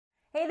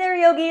Hey there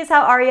yogis,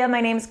 how are you?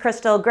 My name is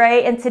Crystal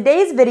Gray. In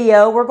today's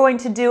video, we're going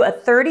to do a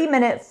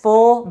 30-minute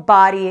full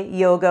body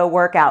yoga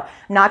workout.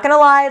 I'm not gonna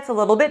lie, it's a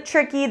little bit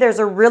tricky. There's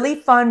a really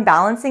fun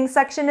balancing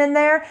section in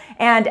there,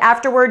 and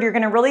afterward you're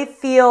gonna really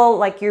feel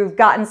like you've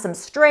gotten some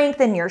strength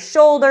in your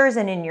shoulders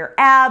and in your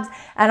abs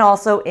and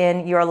also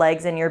in your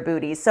legs and your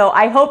booty. So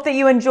I hope that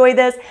you enjoy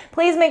this.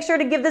 Please make sure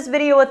to give this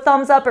video a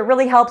thumbs up. It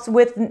really helps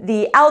with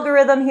the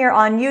algorithm here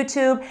on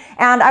YouTube.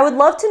 And I would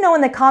love to know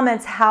in the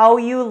comments how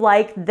you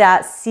like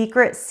that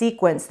secret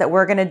sequence that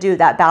we're going to do,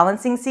 that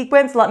balancing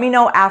sequence. Let me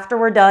know after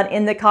we're done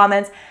in the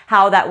comments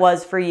how that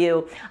was for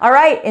you. All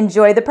right,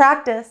 enjoy the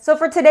practice. So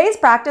for today's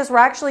practice, we're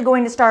actually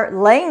going to start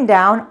laying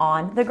down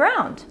on the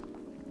ground.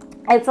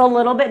 It's a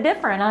little bit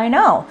different, I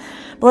know.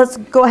 But let's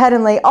go ahead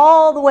and lay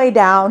all the way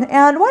down.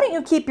 And why don't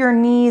you keep your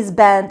knees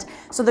bent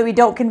so that we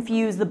don't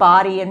confuse the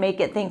body and make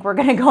it think we're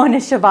going to go into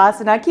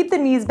Shavasana. Keep the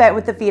knees bent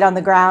with the feet on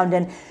the ground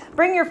and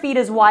bring your feet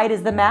as wide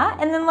as the mat,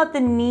 and then let the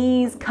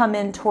knees come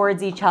in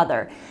towards each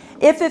other.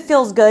 If it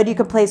feels good, you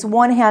can place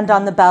one hand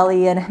on the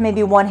belly and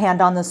maybe one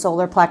hand on the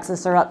solar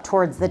plexus or up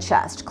towards the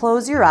chest.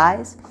 Close your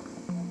eyes.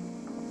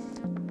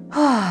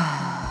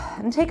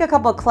 And take a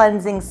couple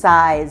cleansing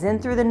sighs in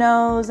through the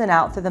nose and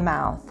out through the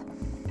mouth.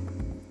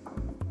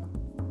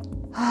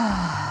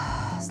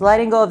 Just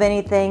letting go of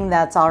anything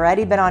that's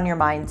already been on your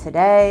mind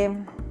today.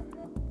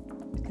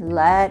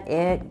 Let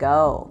it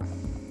go.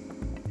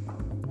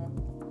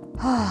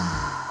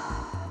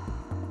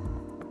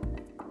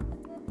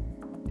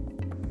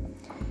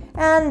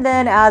 And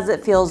then as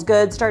it feels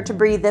good, start to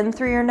breathe in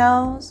through your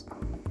nose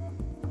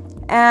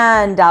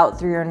and out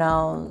through your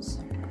nose.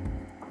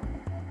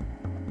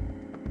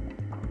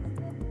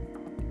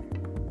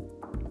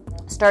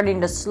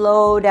 Starting to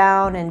slow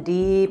down and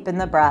deepen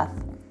the breath.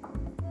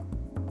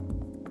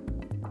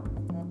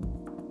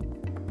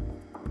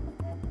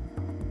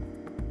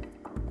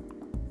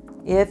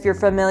 If you're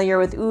familiar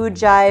with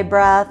Ujjayi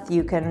breath,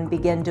 you can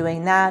begin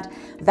doing that,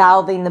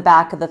 valving the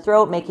back of the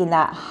throat, making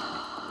that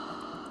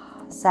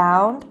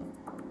sound.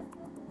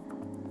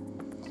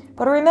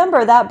 But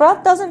remember, that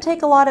breath doesn't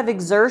take a lot of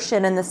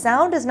exertion, and the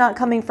sound is not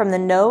coming from the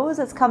nose,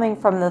 it's coming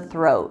from the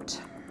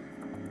throat.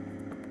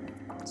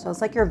 So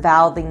it's like you're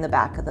valving the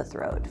back of the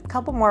throat. A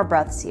couple more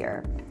breaths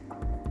here.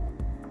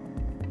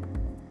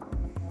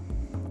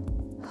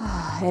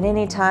 At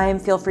any time,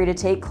 feel free to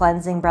take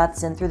cleansing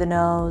breaths in through the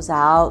nose,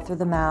 out through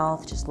the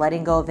mouth, just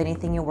letting go of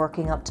anything you're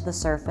working up to the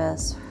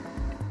surface.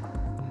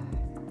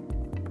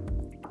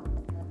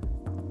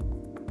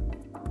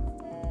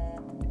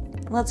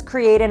 Let's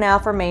create an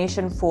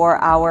affirmation for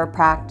our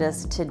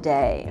practice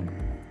today.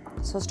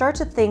 So start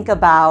to think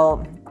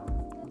about,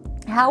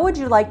 how would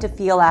you like to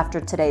feel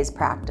after today's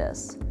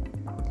practice?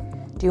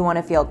 Do you want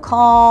to feel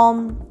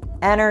calm,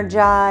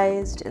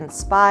 energized,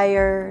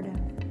 inspired?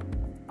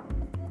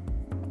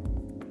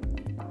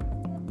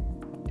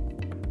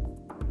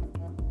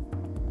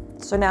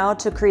 So now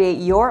to create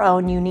your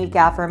own unique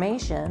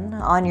affirmation,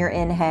 on your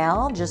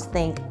inhale, just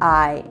think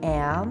I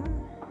am.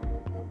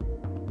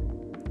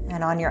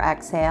 And on your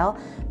exhale,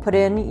 put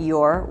in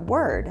your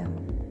word,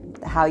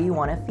 how you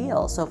want to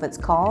feel. So if it's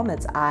calm,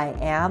 it's I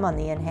am on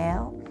the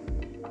inhale.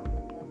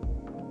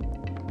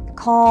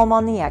 Calm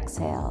on the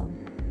exhale.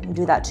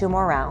 Do that 2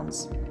 more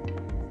rounds.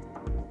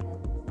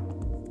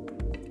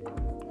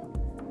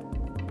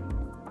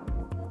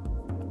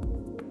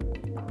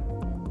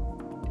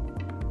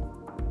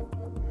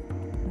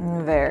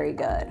 Very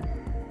good.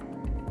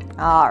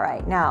 All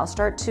right, now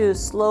start to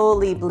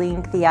slowly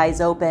blink the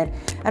eyes open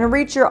and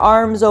reach your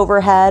arms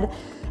overhead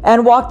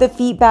and walk the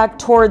feet back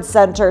towards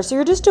center. So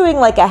you're just doing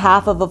like a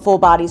half of a full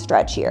body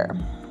stretch here.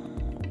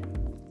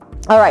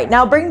 All right,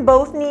 now bring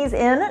both knees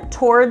in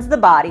towards the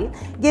body.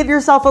 Give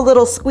yourself a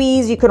little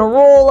squeeze. You can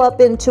roll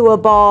up into a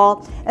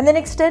ball and then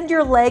extend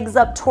your legs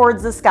up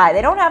towards the sky.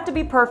 They don't have to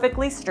be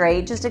perfectly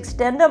straight, just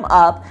extend them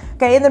up,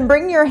 okay? And then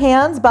bring your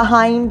hands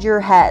behind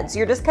your head. So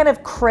you're just kind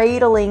of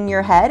cradling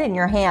your head in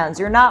your hands.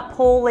 You're not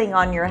pulling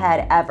on your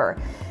head ever.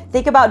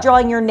 Think about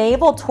drawing your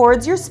navel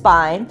towards your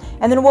spine.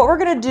 And then what we're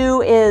gonna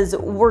do is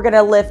we're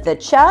gonna lift the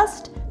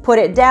chest, put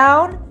it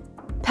down,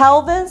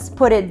 pelvis,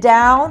 put it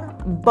down,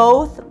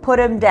 both put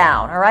them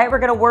down. All right, we're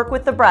gonna work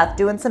with the breath,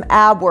 doing some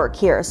ab work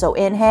here. So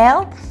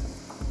inhale,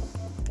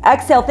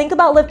 exhale. Think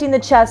about lifting the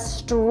chest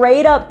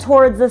straight up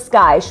towards the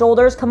sky.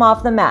 Shoulders come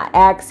off the mat.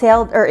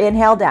 Exhale or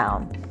inhale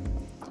down.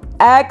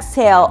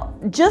 Exhale,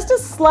 just a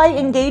slight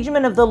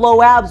engagement of the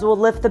low abs will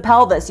lift the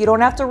pelvis. You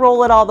don't have to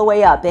roll it all the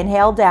way up.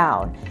 Inhale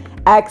down.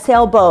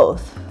 Exhale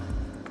both.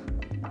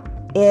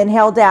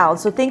 Inhale down.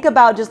 So think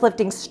about just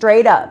lifting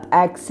straight up.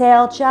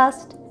 Exhale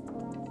chest.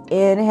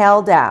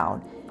 Inhale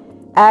down.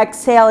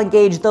 Exhale,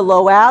 engage the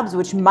low abs,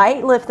 which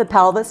might lift the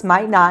pelvis,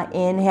 might not.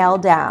 Inhale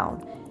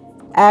down.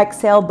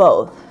 Exhale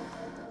both.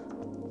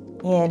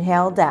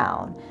 Inhale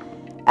down.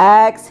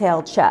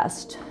 Exhale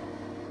chest.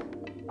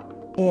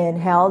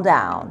 Inhale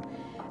down.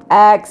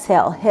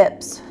 Exhale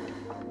hips.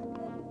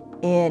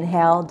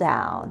 Inhale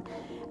down.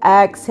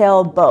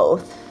 Exhale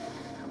both.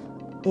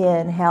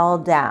 Inhale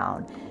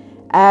down.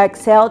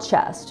 Exhale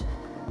chest.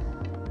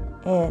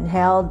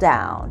 Inhale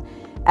down.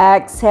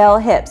 Exhale,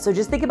 hips. So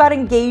just think about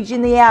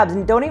engaging the abs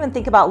and don't even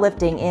think about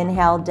lifting.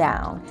 Inhale,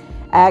 down.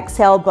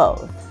 Exhale,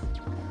 both.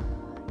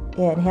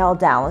 Inhale,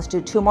 down. Let's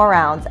do 2 more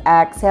rounds.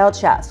 Exhale,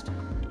 chest.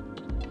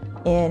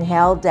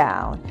 Inhale,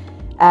 down.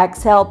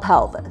 Exhale,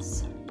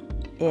 pelvis.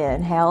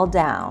 Inhale,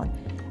 down.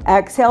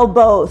 Exhale,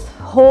 both.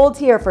 Hold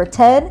here for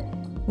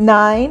 10,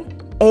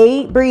 9,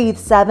 8, breathe,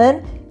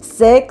 7,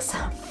 6,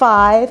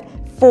 5,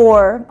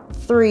 4,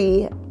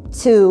 3,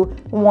 2,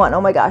 1.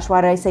 Oh my gosh,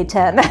 why did I say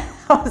 10?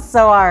 That was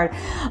so hard.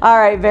 All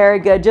right, very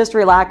good. Just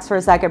relax for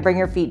a second. Bring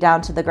your feet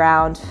down to the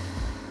ground.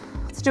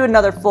 Let's do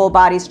another full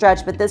body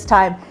stretch, but this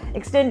time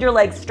extend your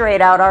legs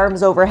straight out,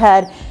 arms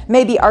overhead.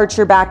 Maybe arch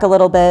your back a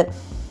little bit.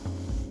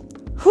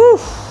 Whew.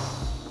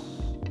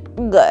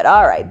 Good.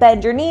 All right,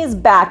 bend your knees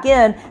back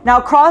in. Now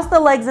cross the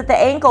legs at the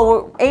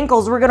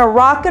ankles. We're gonna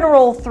rock and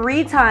roll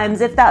 3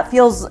 times if that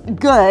feels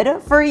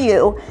good for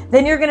you.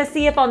 Then you're gonna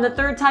see if on the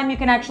 3rd time you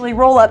can actually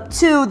roll up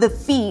to the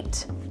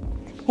feet,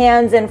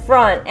 hands in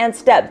front, and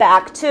step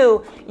back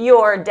to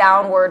your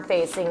downward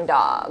facing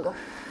dog.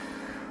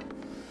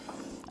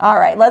 All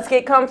right, let's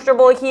get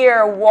comfortable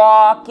here.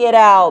 Walk it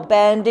out,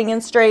 bending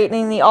and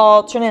straightening the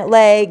alternate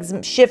legs,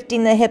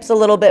 shifting the hips a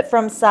little bit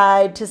from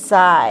side to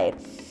side.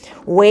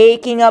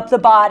 Waking up the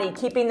body,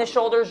 keeping the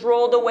shoulders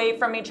rolled away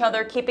from each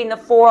other, keeping the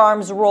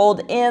forearms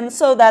rolled in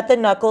so that the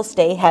knuckles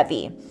stay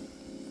heavy.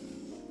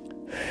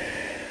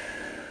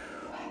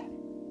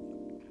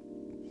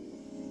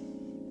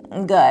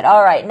 Good.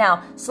 All right.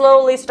 Now,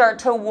 slowly start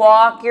to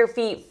walk your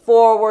feet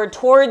forward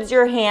towards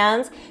your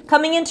hands,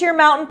 coming into your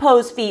mountain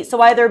pose feet.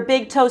 So either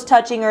big toes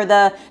touching or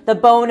the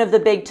bone of the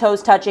big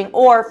toes touching,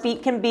 or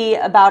feet can be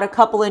about a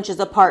couple inches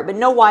apart, but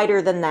no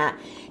wider than that.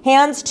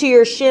 Hands to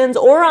your shins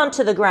or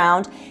onto the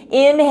ground.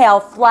 Inhale,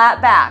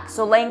 flat back.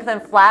 So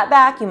lengthen flat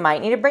back. You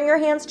might need to bring your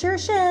hands to your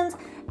shins.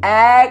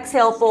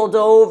 Exhale, fold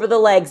over the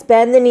legs.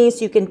 Bend the knees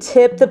so you can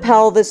tip the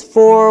pelvis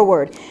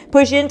forward.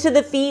 Push into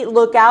the feet,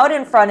 look out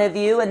in front of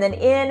you, and then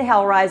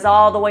inhale, rise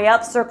all the way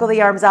up. Circle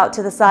the arms out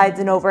to the sides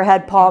and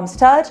overhead, palms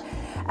touch.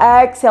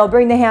 Exhale,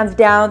 bring the hands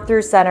down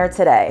through center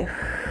today.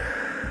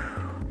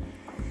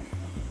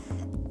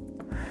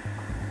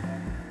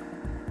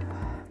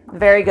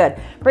 Very good.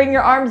 Bring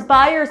your arms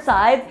by your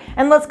sides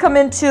and let's come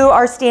into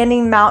our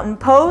standing mountain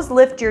pose.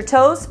 Lift your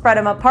toes, spread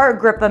them apart,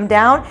 grip them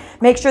down.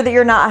 Make sure that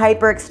you're not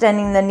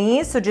hyperextending the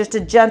knees, so just a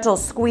gentle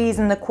squeeze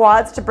in the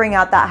quads to bring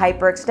out that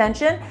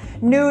hyperextension.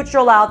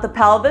 Neutral out the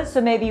pelvis,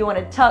 so maybe you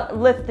want to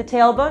lift the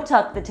tailbone,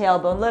 tuck the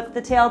tailbone, lift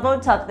the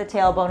tailbone, tuck the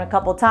tailbone a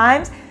couple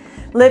times.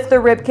 Lift the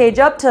rib cage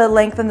up to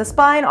lengthen the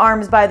spine,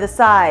 arms by the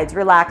sides.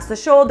 Relax the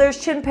shoulders,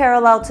 chin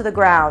parallel to the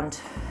ground.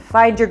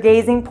 Find your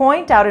gazing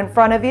point out in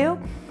front of you.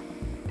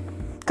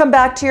 Come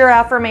back to your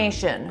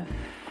affirmation.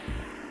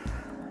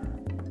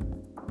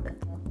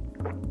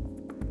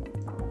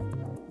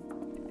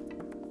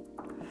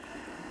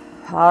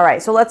 All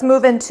right, so let's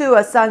move into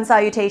a sun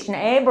salutation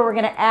A, but we're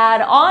gonna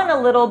add on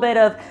a little bit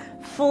of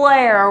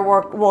flair,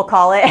 we'll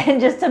call it, and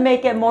just to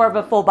make it more of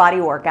a full body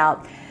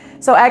workout.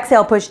 So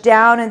exhale, push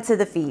down into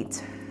the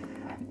feet.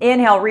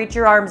 Inhale, reach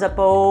your arms up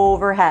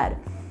overhead.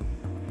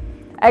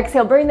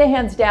 Exhale, bring the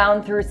hands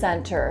down through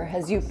center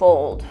as you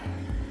fold.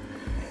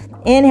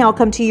 Inhale,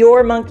 come to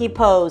your monkey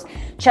pose.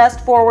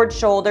 Chest forward,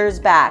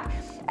 shoulders back.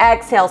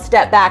 Exhale,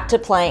 step back to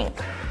plank.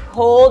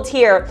 Hold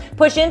here.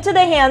 Push into the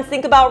hands.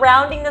 Think about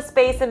rounding the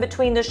space in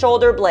between the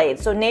shoulder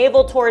blades. So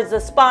navel towards the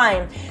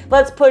spine.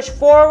 Let's push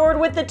forward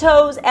with the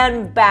toes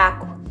and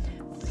back.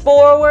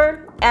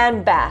 Forward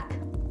and back.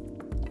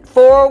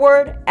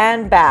 Forward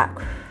and back.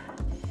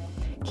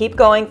 Keep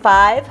going.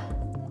 5,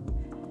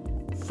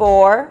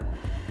 4,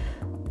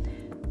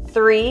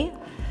 3,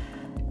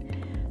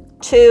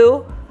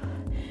 2,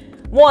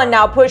 1.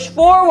 Now push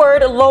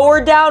forward,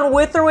 lower down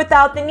with or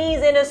without the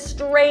knees in a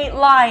straight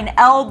line.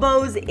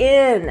 Elbows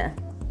in.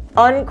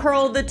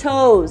 Uncurl the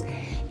toes.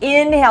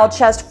 Inhale,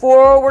 chest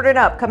forward and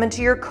up. Come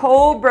into your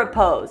cobra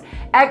pose.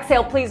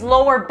 Exhale, please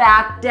lower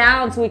back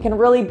down so we can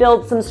really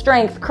build some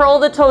strength. Curl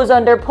the toes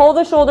under, pull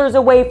the shoulders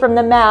away from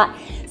the mat.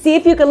 See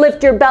if you can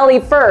lift your belly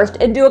first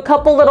and do a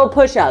couple little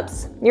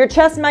push-ups. Your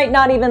chest might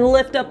not even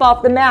lift up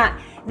off the mat.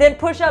 Then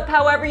push up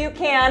however you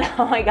can.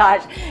 Oh my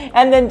gosh.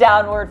 And then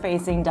downward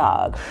facing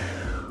dog.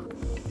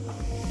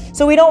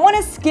 So we don't want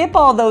to skip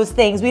all those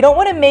things. We don't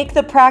want to make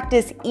the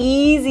practice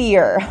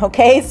easier,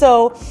 okay?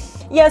 So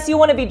yes, you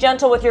want to be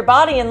gentle with your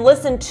body and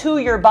listen to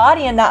your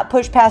body and not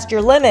push past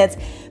your limits,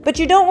 but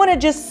you don't want to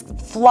just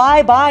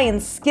fly by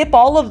and skip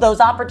all of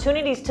those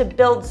opportunities to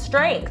build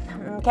strength,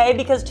 okay?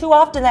 Because too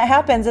often that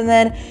happens and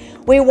then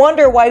we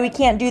wonder why we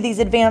can't do these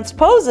advanced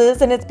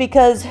poses, and it's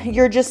because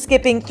you're just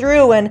skipping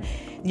through and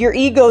your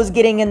ego's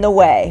getting in the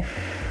way.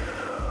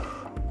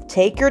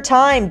 Take your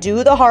time,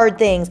 do the hard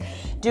things.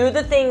 Do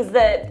the things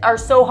that are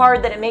so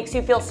hard that it makes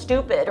you feel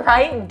stupid,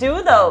 right?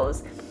 Do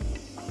those.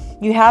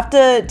 You have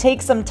to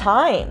take some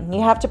time.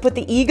 You have to put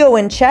the ego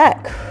in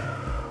check.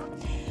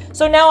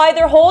 So now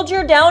either hold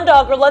your down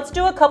dog or let's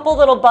do a couple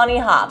little bunny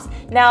hops.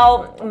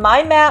 Now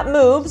my mat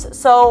moves,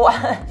 so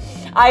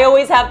I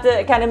always have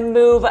to kind of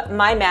move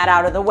my mat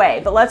out of the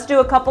way. But let's do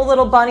a couple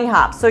little bunny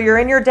hops. So you're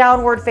in your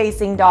downward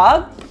facing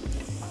dog.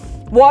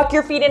 Walk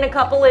your feet in a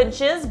couple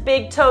inches,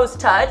 big toes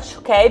touch,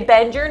 okay?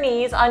 Bend your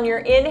knees. On your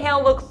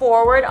inhale, look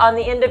forward. On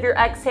the end of your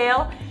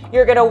exhale,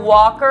 you're gonna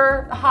walk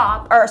or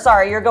hop, or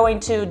sorry, you're going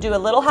to do a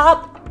little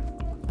hop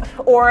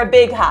or a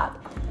big hop.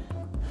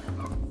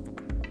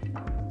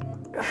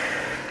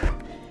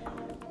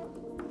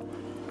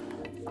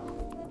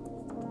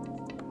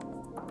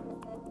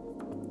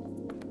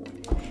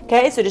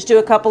 Okay, so just do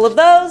a couple of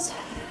those.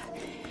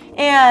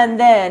 And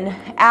then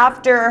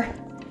after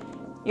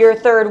your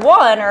third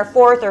one or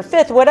fourth or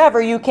fifth,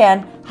 whatever, you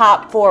can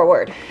hop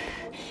forward.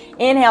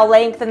 Inhale,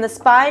 lengthen the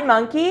spine,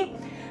 monkey.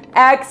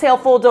 Exhale,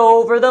 fold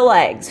over the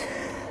legs.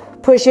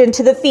 Push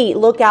into the feet,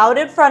 look out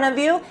in front of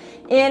you.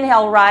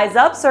 Inhale, rise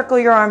up, circle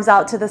your arms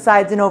out to the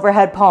sides and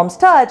overhead, palms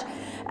touch.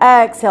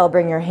 Exhale,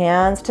 bring your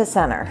hands to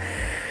center.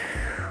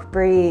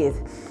 Breathe.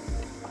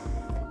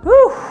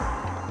 Whew.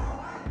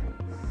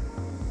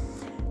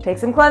 Take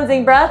some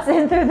cleansing breaths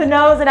in through the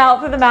nose and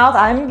out through the mouth.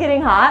 I'm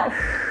getting hot.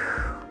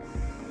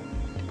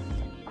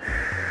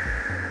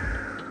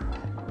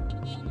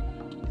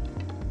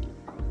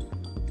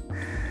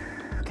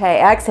 Okay,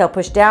 exhale,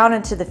 push down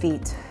into the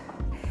feet.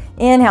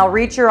 Inhale,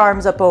 reach your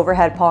arms up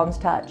overhead, palms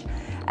touch.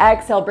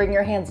 Exhale, bring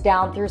your hands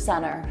down through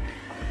center.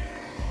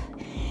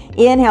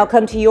 Inhale,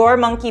 come to your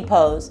monkey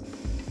pose.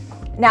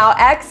 Now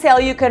exhale,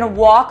 you can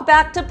walk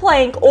back to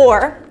plank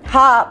or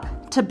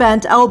hop to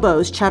bent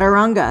elbows,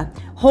 chaturanga.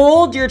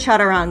 Hold your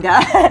chaturanga.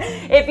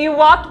 If you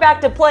walked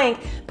back to plank,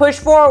 push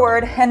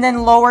forward and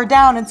then lower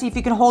down and see if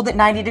you can hold it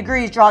 90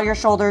 degrees. Draw your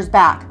shoulders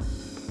back.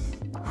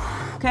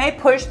 Okay,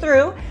 push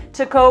through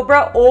to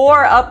cobra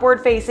or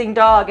upward facing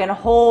dog and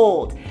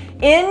hold.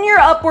 In your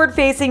upward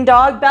facing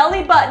dog,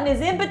 belly button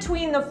is in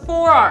between the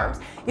forearms.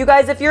 You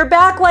guys, if you're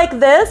back like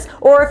this,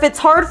 or if it's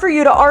hard for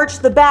you to arch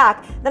the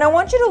back, then I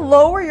want you to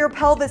lower your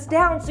pelvis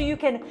down so you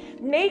can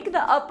make the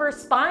upper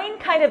spine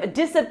kind of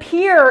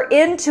disappear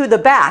into the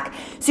back.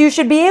 So you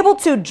should be able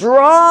to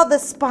draw the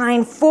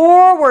spine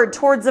forward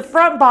towards the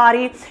front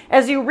body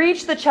as you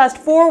reach the chest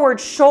forward,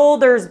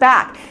 shoulders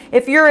back.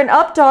 If you're an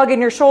up dog and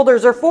your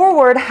shoulders are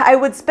forward, I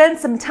would spend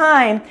some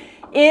time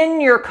in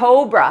your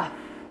cobra.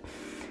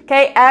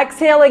 Okay,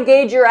 exhale,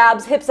 engage your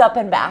abs, hips up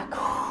and back.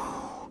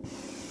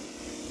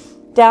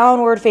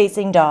 Downward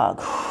facing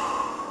dog.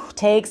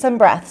 Take some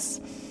breaths.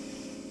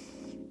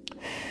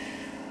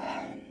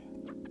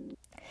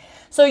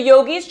 So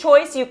yogi's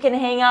choice, you can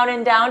hang out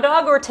in down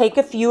dog or take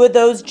a few of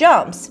those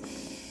jumps.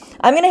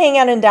 I'm gonna hang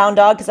out in down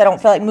dog because I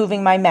don't feel like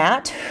moving my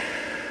mat.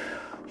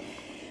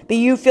 But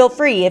you feel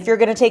free. If you're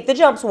gonna take the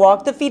jumps,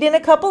 walk the feet in a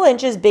couple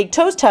inches, big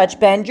toes touch,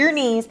 bend your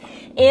knees.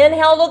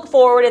 Inhale, look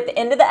forward. At the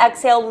end of the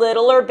exhale,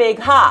 little or big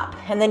hop.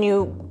 And then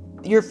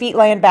your feet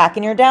land back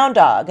in your down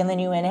dog. And then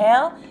you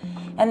inhale.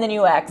 And then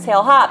you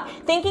exhale, hop.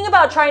 Thinking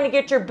about trying to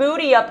get your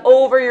booty up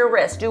over your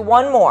wrist. Do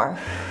one more.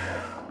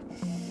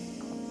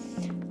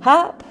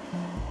 Hop.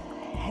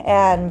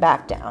 And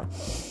back down.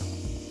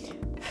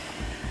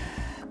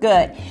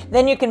 Good.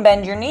 Then you can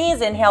bend your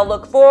knees. Inhale,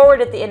 look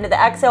forward. At the end of the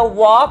exhale,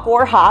 walk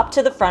or hop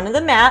to the front of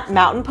the mat.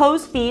 Mountain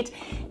pose feet.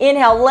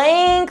 Inhale,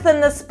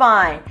 lengthen the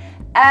spine.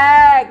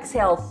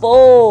 Exhale,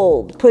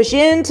 fold. Push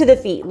into the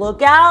feet.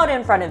 Look out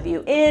in front of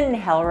you.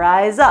 Inhale,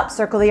 rise up.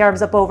 Circle the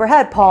arms up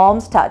overhead.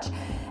 Palms touch.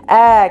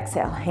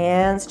 Exhale,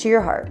 hands to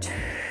your heart.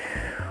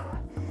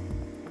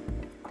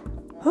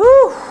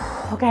 Whew.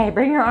 Okay,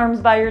 bring your arms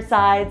by your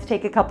sides.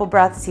 Take a couple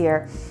breaths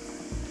here.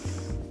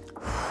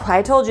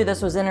 I told you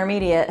this was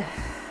intermediate.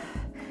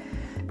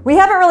 We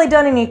haven't really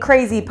done any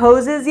crazy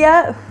poses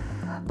yet,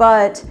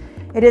 but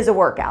it is a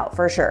workout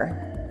for sure.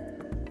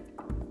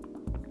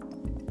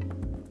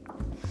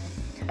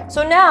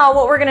 So now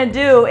what we're gonna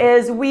do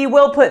is we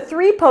will put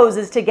 3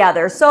 poses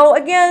together. So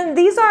again,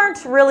 these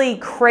aren't really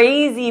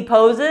crazy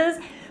poses,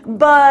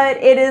 but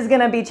it is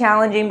gonna be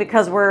challenging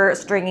because we're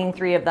stringing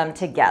 3 of them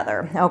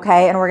together,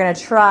 okay? And we're gonna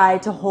try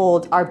to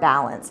hold our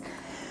balance.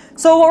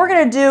 So what we're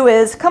gonna do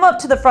is come up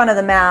to the front of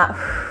the mat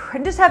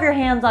and just have your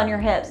hands on your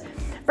hips.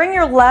 Bring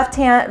your left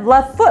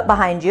foot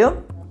behind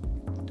you,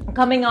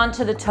 coming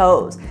onto the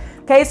toes.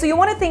 Okay, so you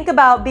want to think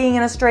about being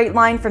in a straight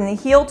line from the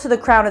heel to the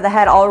crown of the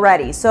head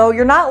already. So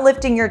you're not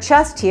lifting your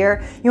chest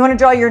here. You want to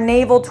draw your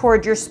navel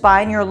towards your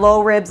spine, your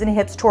low ribs and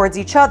hips towards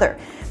each other.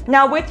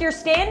 Now with your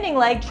standing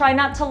leg, try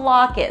not to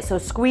lock it. So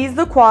squeeze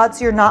the quads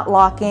so you're not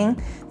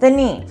locking the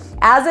knee.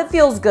 As it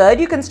feels good,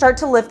 you can start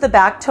to lift the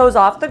back toes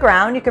off the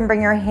ground. You can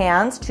bring your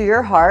hands to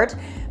your heart,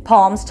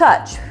 palms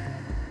touch.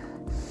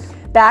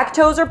 Back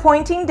toes are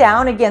pointing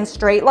down, again,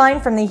 straight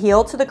line from the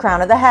heel to the crown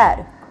of the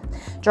head.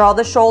 Draw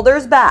the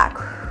shoulders back.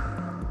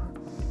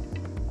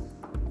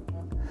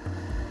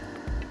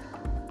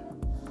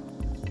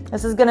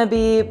 This is gonna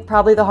be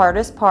probably the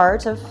hardest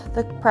part of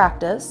the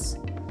practice.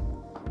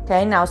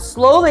 Okay, now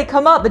slowly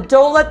come up, but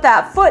don't let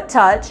that foot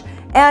touch,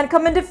 and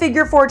come into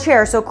figure 4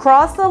 chair. So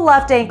cross the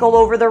left ankle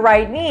over the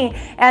right knee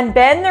and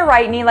bend the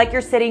right knee like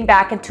you're sitting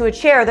back into a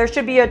chair. There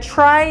should be a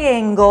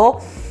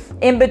triangle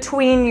in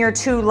between your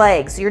two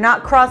legs. You're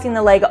not crossing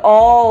the leg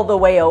all the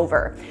way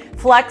over.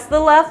 Flex the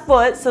left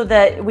foot so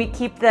that we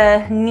keep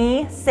the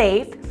knee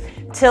safe.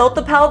 Tilt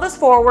the pelvis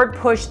forward,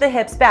 push the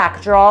hips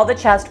back, draw the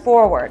chest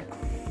forward.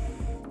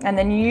 And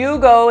then you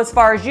go as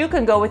far as you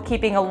can go with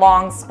keeping a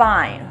long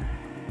spine.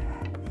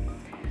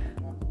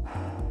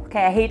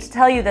 Okay, I hate to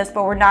tell you this,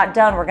 but we're not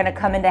done. We're gonna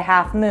come into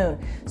half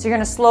moon. So you're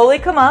gonna slowly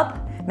come up.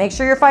 Make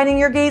sure you're finding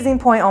your gazing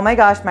point. Oh my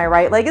gosh, my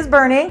right leg is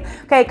burning.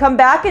 Okay, come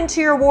back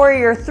into your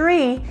warrior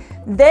three.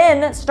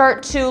 Then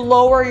start to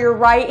lower your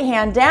right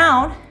hand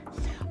down.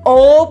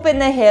 Open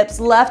the hips,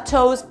 left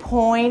toes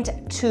point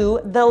to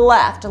the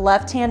left.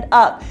 Left hand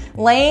up.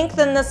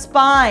 Lengthen the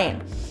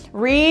spine.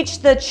 Reach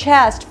the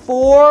chest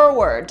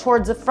forward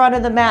towards the front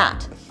of the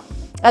mat,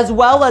 as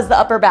well as the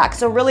upper back.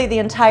 So really the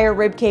entire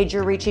rib cage,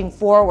 you're reaching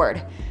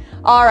forward.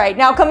 All right,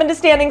 now come into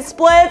standing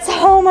splits.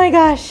 Oh my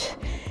gosh.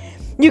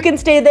 You can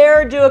stay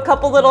there, do a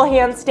couple little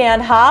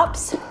handstand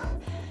hops.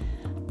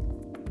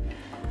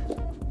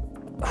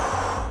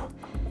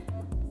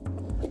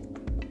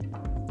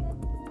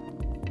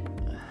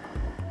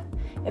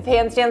 If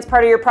handstand's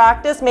part of your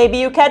practice, maybe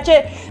you catch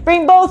it,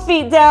 bring both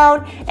feet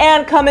down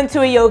and come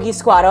into a yogi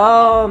squat.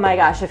 Oh my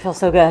gosh, it feels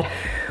so good.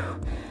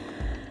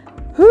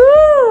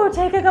 Whoo,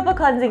 take a couple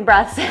cleansing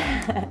breaths.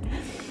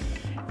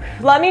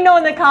 Let me know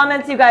in the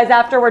comments, you guys,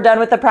 after we're done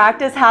with the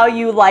practice, how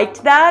you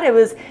liked that. It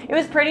was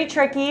pretty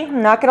tricky.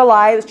 I'm not gonna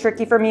lie, it was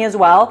tricky for me as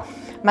well.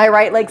 My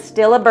right leg's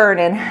still a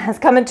burning. Let's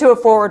come into a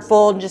forward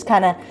fold and just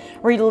kind of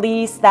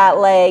release that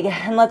leg.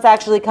 And let's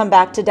actually come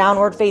back to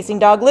downward facing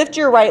dog. Lift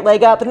your right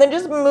leg up and then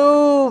just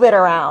move it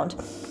around.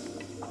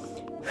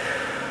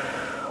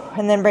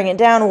 And then bring it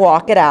down,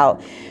 walk it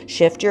out.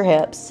 Shift your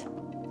hips.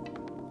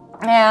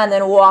 And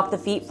then walk the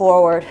feet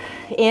forward.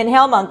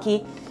 Inhale,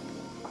 monkey.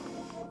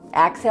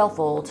 Exhale,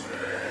 fold.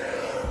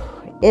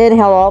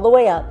 Inhale all the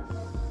way up.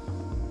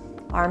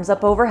 Arms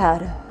up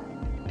overhead.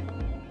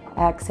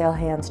 Exhale,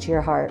 hands to your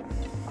heart.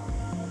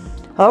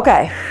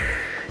 Okay,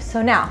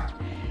 so now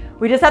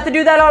we just have to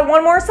do that on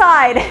one more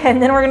side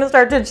and then we're gonna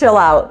start to chill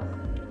out.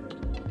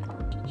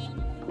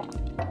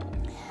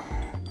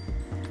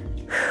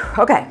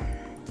 Okay,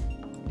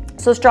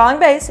 so strong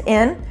base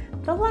in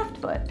the left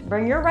foot.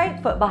 Bring your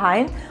right foot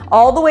behind.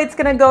 All the weight's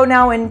gonna go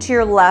now into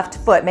your left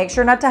foot. Make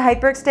sure not to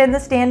hyperextend the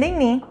standing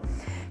knee.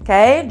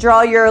 Okay,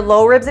 draw your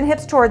low ribs and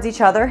hips towards each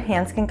other.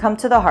 Hands can come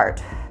to the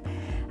heart.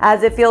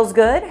 As it feels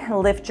good,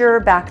 lift your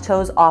back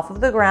toes off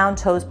of the ground,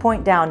 toes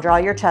point down, draw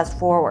your chest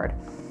forward.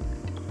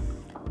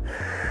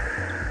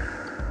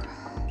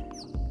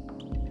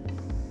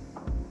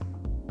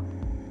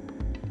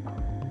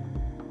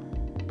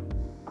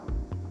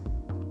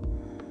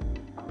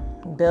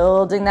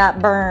 Building that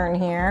burn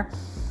here.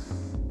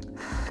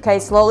 Okay,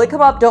 slowly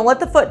come up, don't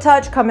let the foot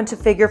touch, come into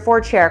figure four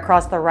chair,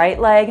 cross the right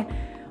leg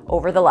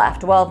over the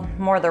left, well,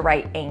 more the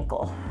right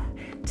ankle.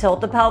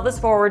 Tilt the pelvis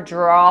forward,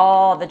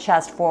 draw the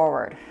chest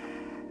forward.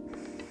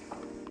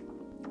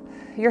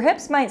 Your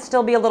hips might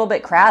still be a little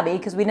bit crabby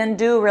because we didn't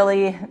do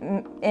really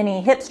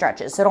any hip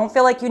stretches, so don't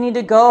feel like you need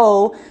to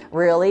go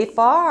really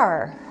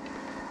far.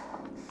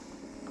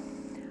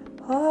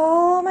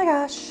 Oh my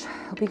gosh,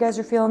 hope you guys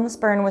are feeling this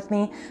burn with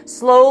me.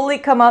 Slowly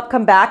come up,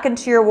 come back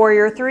into your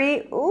warrior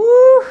three.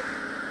 Ooh.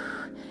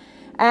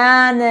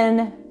 And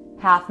then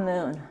half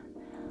moon.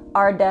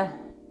 Ardha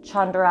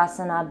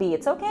Chandrasana B.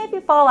 It's okay if you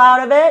fall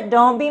out of it.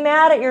 Don't be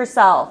mad at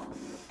yourself.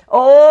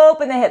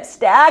 Open the hips,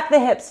 stack the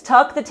hips,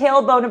 tuck the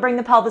tailbone and bring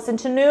the pelvis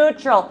into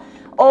neutral.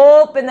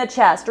 Open the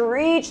chest,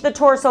 reach the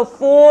torso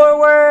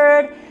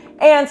forward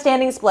and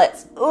standing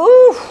splits.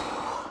 Ooh.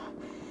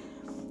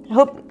 I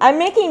hope I'm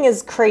making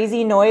as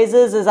crazy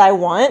noises as I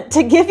want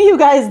to give you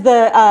guys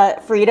the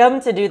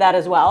freedom to do that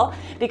as well,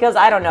 because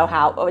I don't know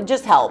how, it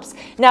just helps.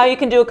 Now you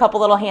can do a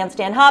couple little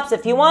handstand hops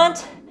if you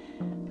want.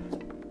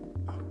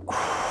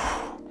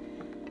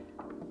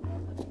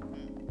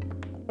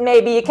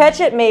 Maybe you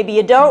catch it, maybe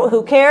you don't,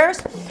 who cares?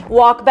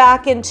 Walk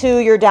back into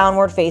your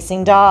downward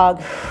facing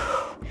dog.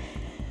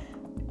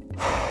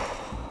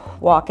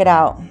 Walk it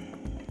out.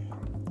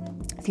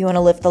 If you want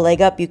to lift the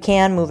leg up, you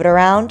can, move it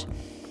around.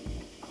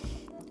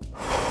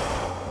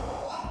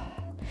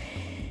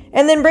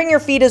 And then bring your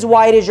feet as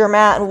wide as your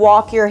mat and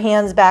walk your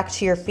hands back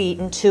to your feet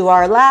into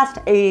our last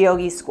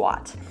yogi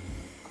squat.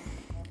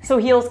 So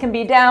heels can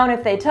be down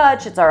if they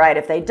touch, it's all right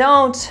if they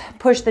don't.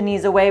 Push the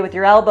knees away with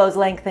your elbows,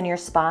 lengthen your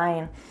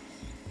spine.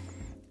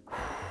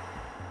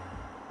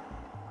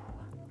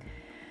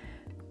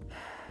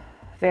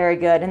 Very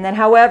good. And then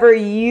however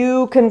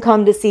you can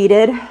come to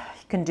seated,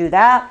 you can do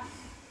that.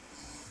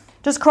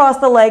 Just cross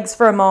the legs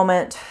for a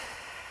moment.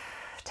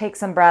 Take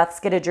some breaths,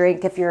 get a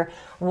drink if your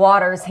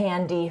water's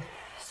handy.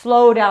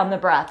 Slow down the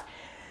breath.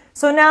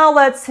 So now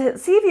let's see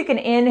if you can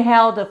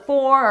inhale to 4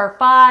 or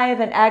 5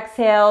 and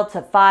exhale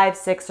to 5,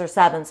 6, or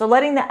 7. So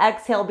letting the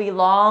exhale be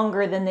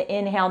longer than the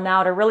inhale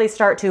now to really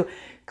start to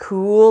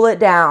cool it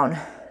down.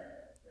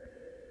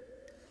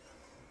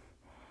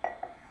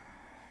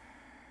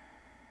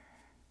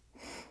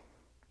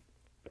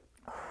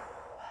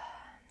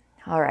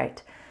 All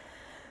right.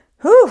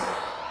 Whew.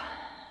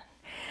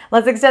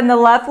 Let's extend the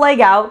left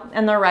leg out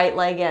and the right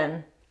leg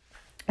in.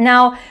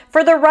 Now,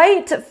 for the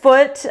right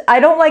foot, I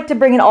don't like to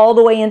bring it all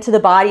the way into the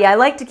body. I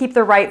like to keep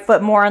the right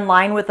foot more in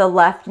line with the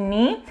left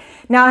knee.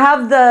 Now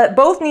have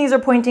both knees are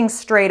pointing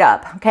straight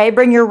up, okay?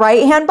 Bring your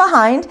right hand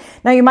behind.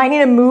 Now you might need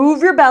to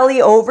move your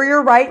belly over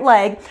your right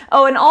leg.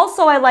 Oh, and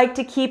also I like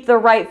to keep the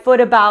right foot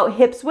about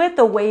hips width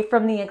away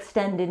from the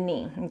extended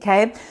knee,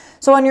 okay?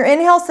 So on your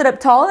inhale, sit up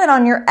tall, and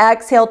on your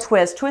exhale,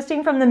 twist,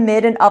 twisting from the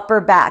mid and upper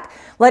back,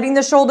 letting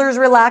the shoulders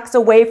relax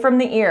away from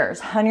the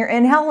ears. On your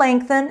inhale,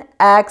 lengthen,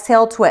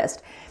 exhale,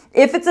 twist.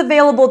 If it's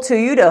available to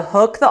you to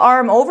hook the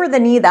arm over the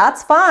knee,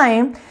 that's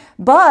fine,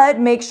 but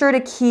make sure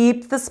to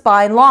keep the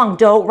spine long.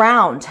 Don't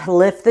round.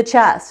 Lift the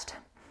chest.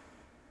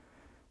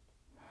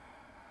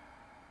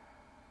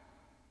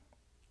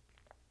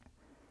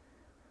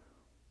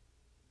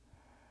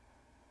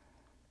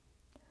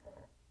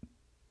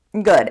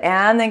 Good.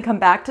 And then come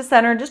back to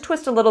center. Just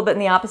twist a little bit in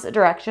the opposite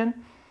direction.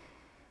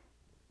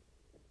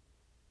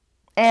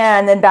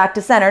 And then back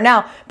to center.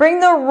 Now, bring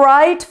the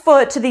right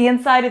foot to the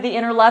inside of the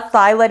inner left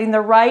thigh, letting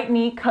the right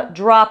knee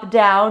drop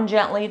down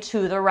gently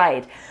to the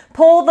right.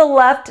 Pull the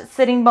left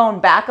sitting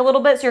bone back a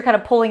little bit, so you're kind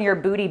of pulling your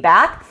booty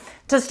back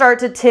to start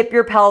to tip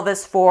your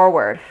pelvis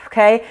forward,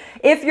 okay?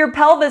 If your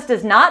pelvis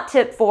does not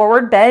tip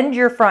forward, bend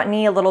your front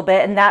knee a little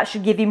bit, and that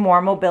should give you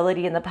more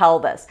mobility in the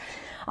pelvis.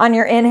 On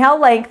your inhale,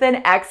 lengthen,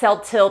 exhale,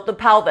 tilt the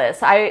pelvis.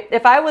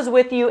 If I was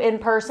with you in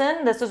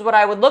person, this is what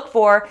I would look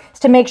for, is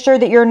to make sure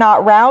that you're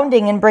not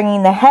rounding and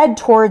bringing the head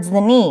towards the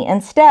knee.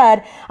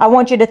 Instead, I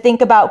want you to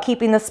think about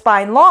keeping the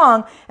spine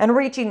long and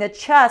reaching the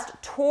chest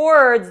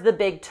towards the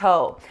big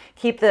toe.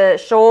 Keep the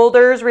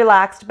shoulders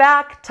relaxed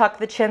back, tuck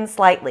the chin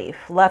slightly,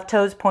 left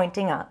toes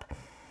pointing up.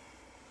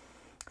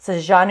 So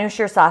Janu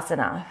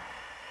Shirsasana.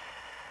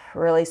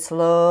 Really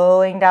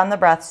slowing down the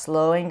breath,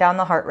 slowing down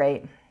the heart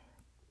rate.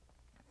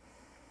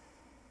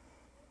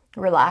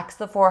 Relax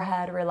the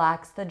forehead,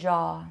 relax the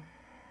jaw.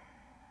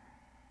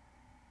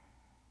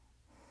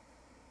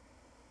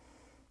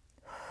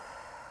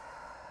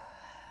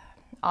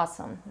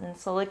 Awesome. And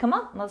slowly come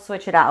up. Let's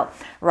switch it out.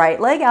 Right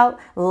leg out,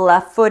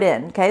 left foot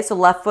in. Okay, so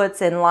left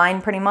foot's in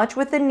line pretty much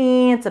with the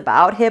knee. It's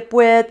about hip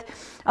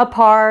width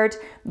apart.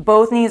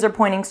 Both knees are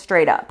pointing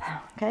straight up.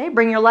 Okay,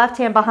 bring your left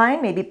hand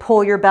behind. Maybe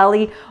pull your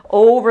belly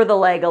over the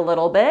leg a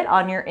little bit.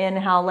 On your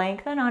inhale,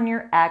 lengthen. On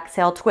your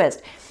exhale,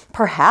 twist.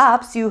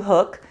 Perhaps you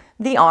hook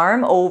the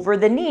arm over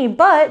the knee,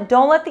 but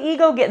don't let the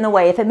ego get in the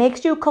way. If it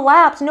makes you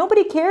collapse,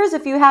 nobody cares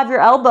if you have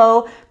your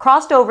elbow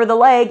crossed over the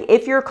leg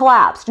if you're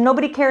collapsed.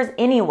 Nobody cares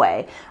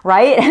anyway,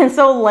 right? And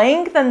so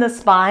lengthen the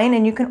spine,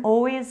 and you can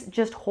always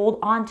just hold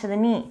on to the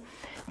knee.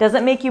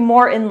 Doesn't make you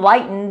more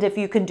enlightened if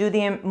you can do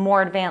the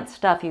more advanced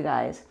stuff, you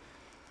guys.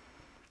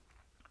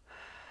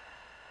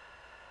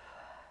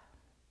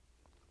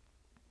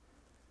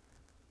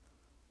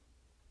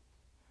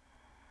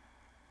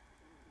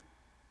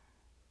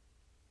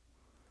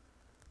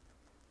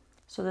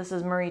 So this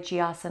is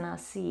Marichyasana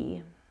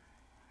C,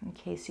 in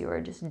case you are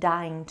just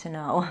dying to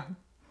know.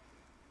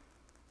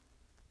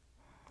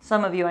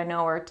 Some of you I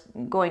know are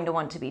going to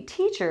want to be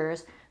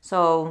teachers,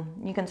 so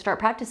you can start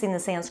practicing the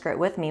Sanskrit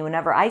with me.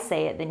 Whenever I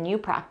say it, then you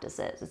practice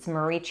it. It's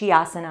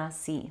Marichyasana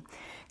C.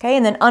 Okay,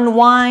 and then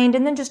unwind,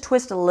 and then just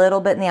twist a little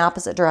bit in the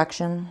opposite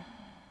direction.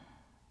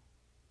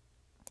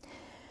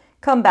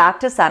 Come back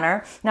to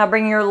center. Now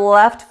bring your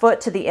left foot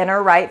to the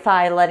inner right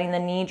thigh, letting the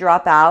knee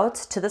drop out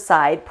to the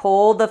side.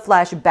 Pull the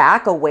flesh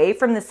back away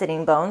from the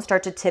sitting bone.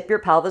 Start to tip your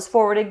pelvis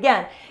forward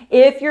again.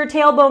 If your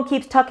tailbone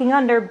keeps tucking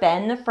under,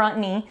 bend the front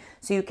knee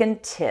so you can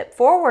tip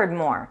forward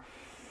more.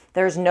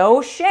 There's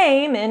no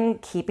shame in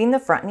keeping the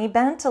front knee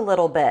bent a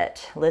little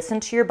bit. Listen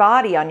to your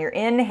body. On your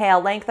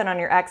inhale, lengthen. On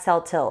your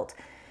exhale, tilt.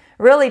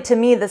 Really, to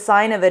me, the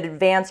sign of an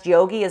advanced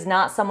yogi is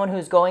not someone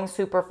who's going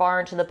super far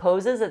into the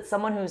poses. It's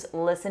someone who's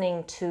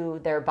listening to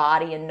their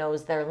body and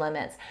knows their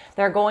limits.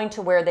 They're going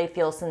to where they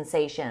feel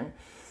sensation.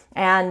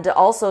 And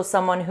also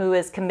someone who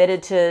is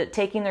committed to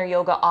taking their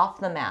yoga off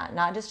the mat,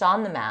 not just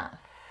on the mat.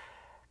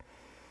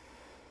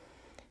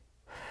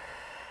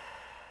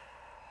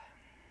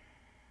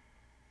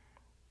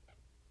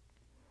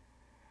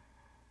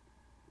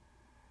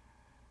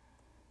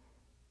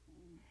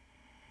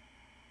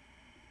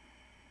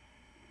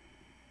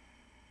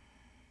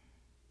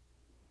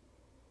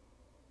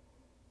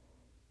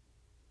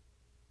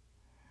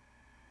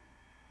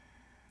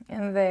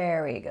 And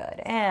very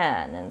good.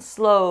 And then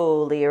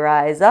slowly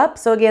rise up.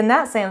 So again,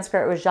 that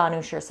Sanskrit was Janu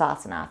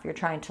Shirsasana, if you're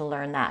trying to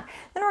learn that.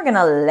 Then we're going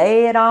to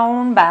lay it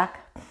on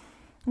back.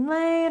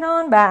 Lay it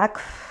on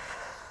back.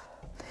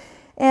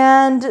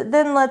 And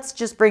then let's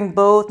just bring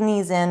both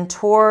knees in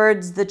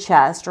towards the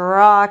chest.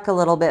 Rock a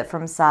little bit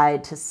from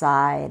side to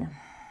side.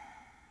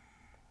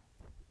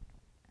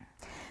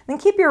 Then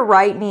keep your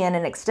right knee in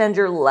and extend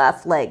your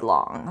left leg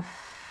long.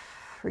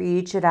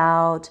 Reach it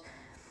out.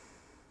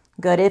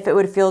 Good. If it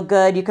would feel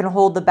good, you can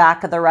hold the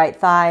back of the right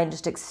thigh and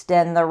just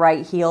extend the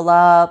right heel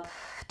up.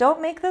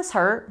 Don't make this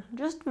hurt.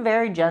 Just a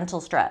very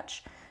gentle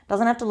stretch.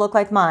 Doesn't have to look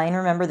like mine.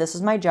 Remember, this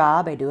is my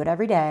job. I do it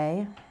every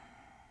day.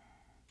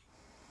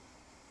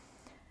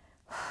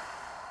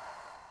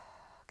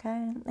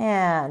 Okay,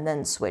 and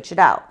then switch it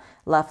out.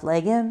 Left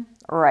leg in,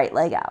 right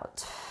leg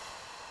out.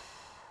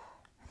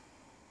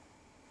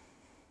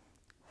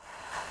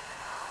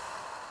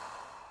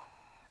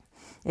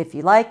 If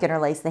you like,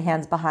 interlace the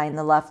hands behind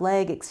the left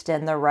leg,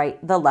 extend the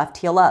left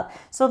heel up.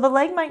 So the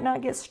leg might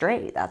not get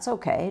straight. That's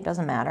okay, it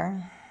doesn't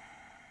matter.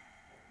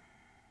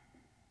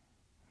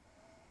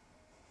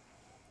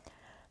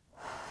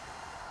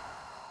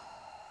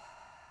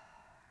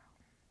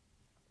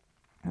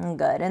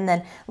 Good. And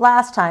then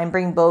last time,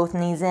 bring both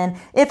knees in.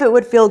 If it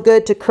would feel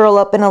good to curl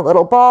up in a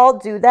little ball,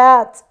 do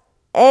that.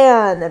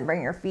 And then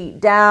bring your feet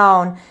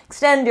down.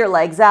 Extend your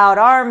legs out,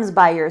 arms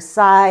by your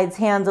sides,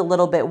 hands a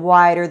little bit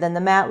wider than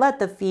the mat. Let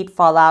the feet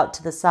fall out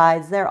to the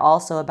sides. They're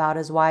also about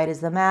as wide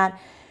as the mat.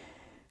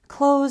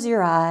 Close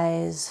your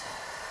eyes.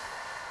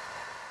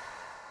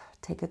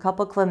 Take a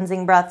couple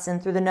cleansing breaths in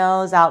through the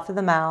nose, out through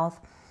the mouth.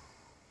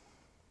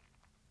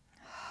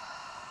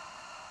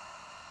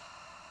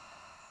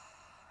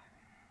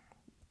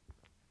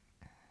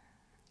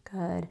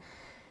 Good.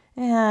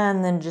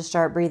 And then just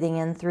start breathing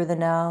in through the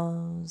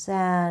nose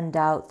and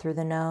out through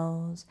the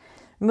nose.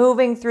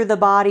 Moving through the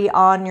body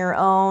on your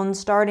own,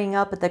 starting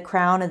up at the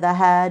crown of the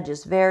head,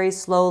 just very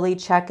slowly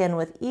check in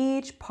with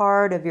each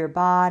part of your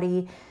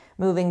body,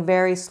 moving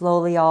very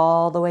slowly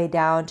all the way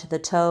down to the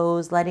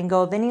toes, letting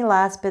go of any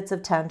last bits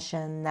of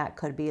tension that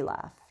could be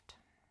left.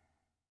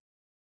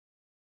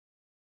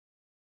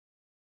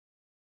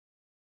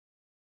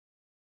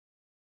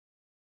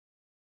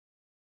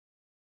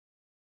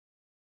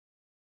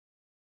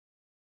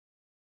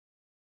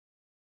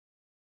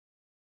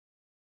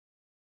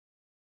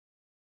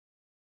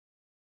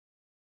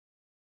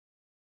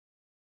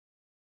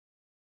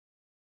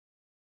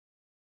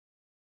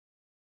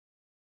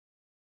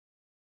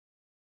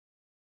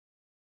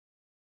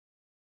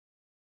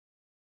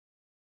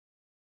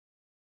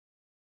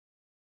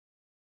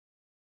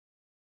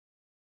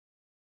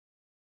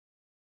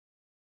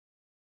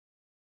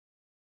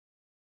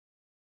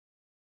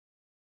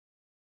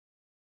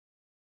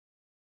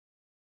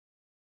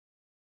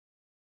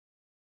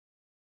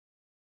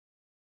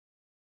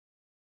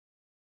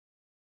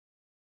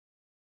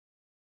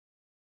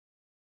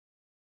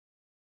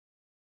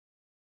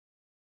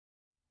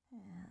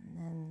 And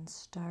then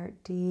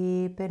start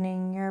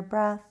deepening your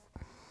breath.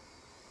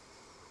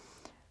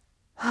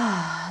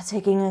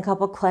 Taking a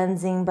couple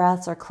cleansing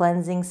breaths or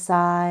cleansing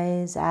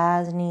sighs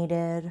as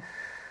needed.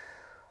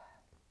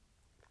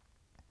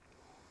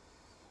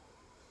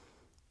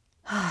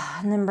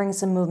 And then bring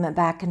some movement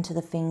back into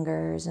the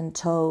fingers and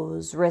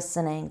toes, wrists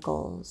and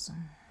ankles.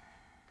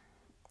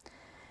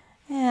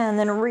 And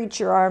then reach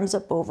your arms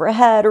up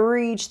overhead,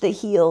 reach the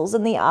heels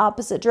in the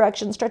opposite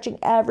direction, stretching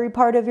every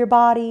part of your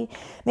body,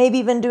 maybe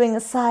even doing a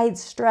side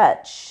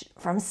stretch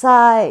from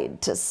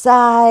side to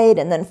side,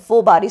 and then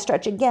full body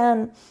stretch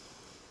again.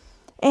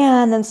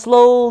 And then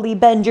slowly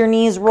bend your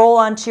knees, roll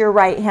onto your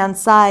right hand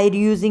side,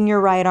 using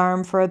your right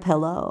arm for a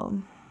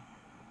pillow.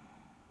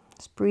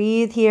 Just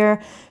breathe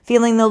here,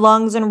 feeling the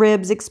lungs and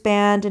ribs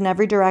expand in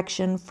every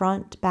direction,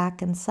 front,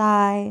 back, and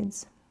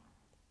sides.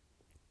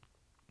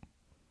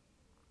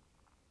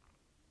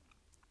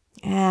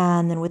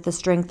 And then with the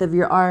strength of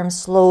your arms,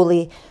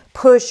 slowly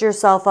push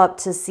yourself up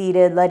to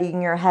seated, letting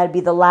your head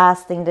be the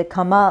last thing to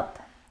come up.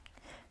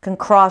 You can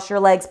cross your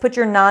legs, put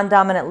your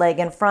non-dominant leg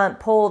in front,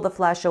 pull the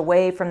flesh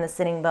away from the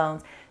sitting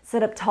bones.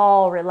 Sit up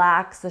tall,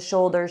 relax the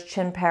shoulders,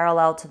 chin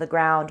parallel to the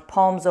ground,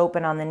 palms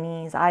open on the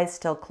knees, eyes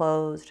still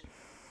closed.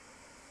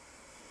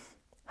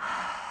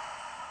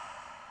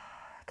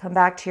 Come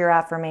back to your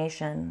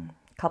affirmation,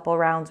 a couple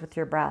rounds with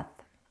your breath.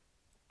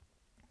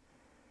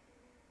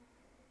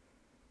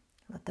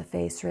 Let the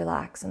face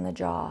relax and the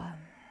jaw.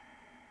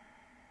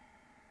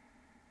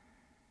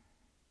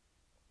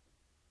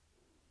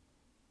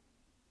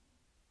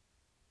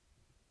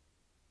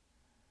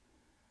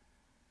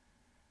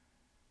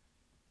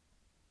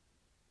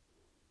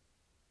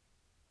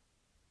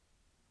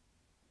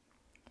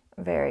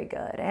 Very good.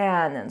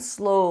 And then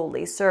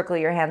slowly circle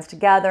your hands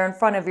together in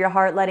front of your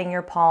heart, letting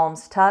your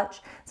palms touch.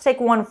 Let's take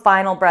one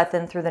final breath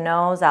in through the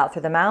nose, out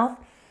through the mouth.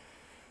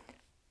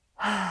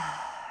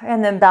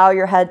 And then bow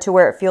your head to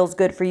where it feels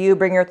good for you.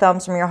 Bring your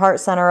thumbs from your heart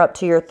center up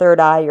to your third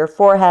eye, your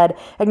forehead,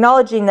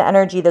 acknowledging the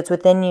energy that's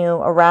within you,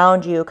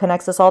 around you,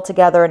 connects us all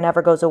together and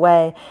never goes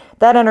away.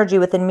 That energy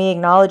within me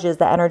acknowledges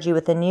the energy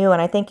within you.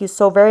 And I thank you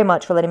so very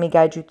much for letting me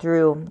guide you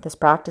through this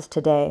practice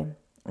today.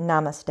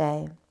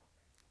 Namaste.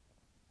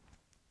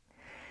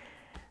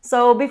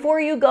 So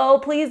before you go,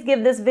 please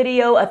give this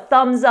video a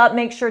thumbs up.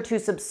 Make sure to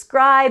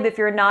subscribe if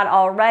you're not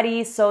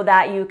already so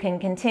that you can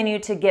continue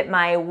to get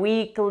my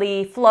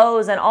weekly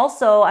flows. And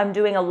also, I'm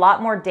doing a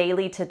lot more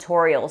daily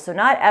tutorials. So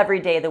not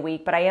every day of the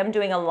week, but I am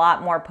doing a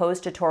lot more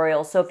pose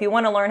tutorials. So if you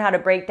want to learn how to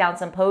break down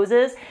some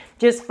poses,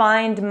 just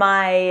find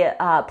my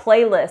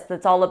playlist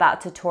that's all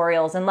about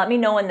tutorials and let me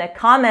know in the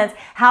comments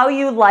how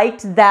you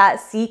liked that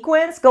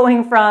sequence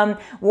going from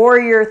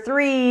Warrior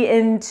 3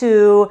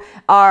 into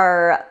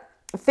our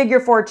figure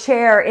four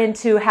chair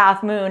into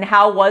half moon.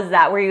 How was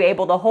that? Were you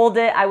able to hold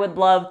it? I would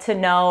love to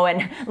know,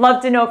 and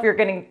love to know if you're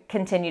going to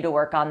continue to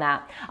work on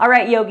that. All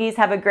right, yogis,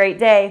 have a great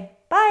day.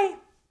 Bye.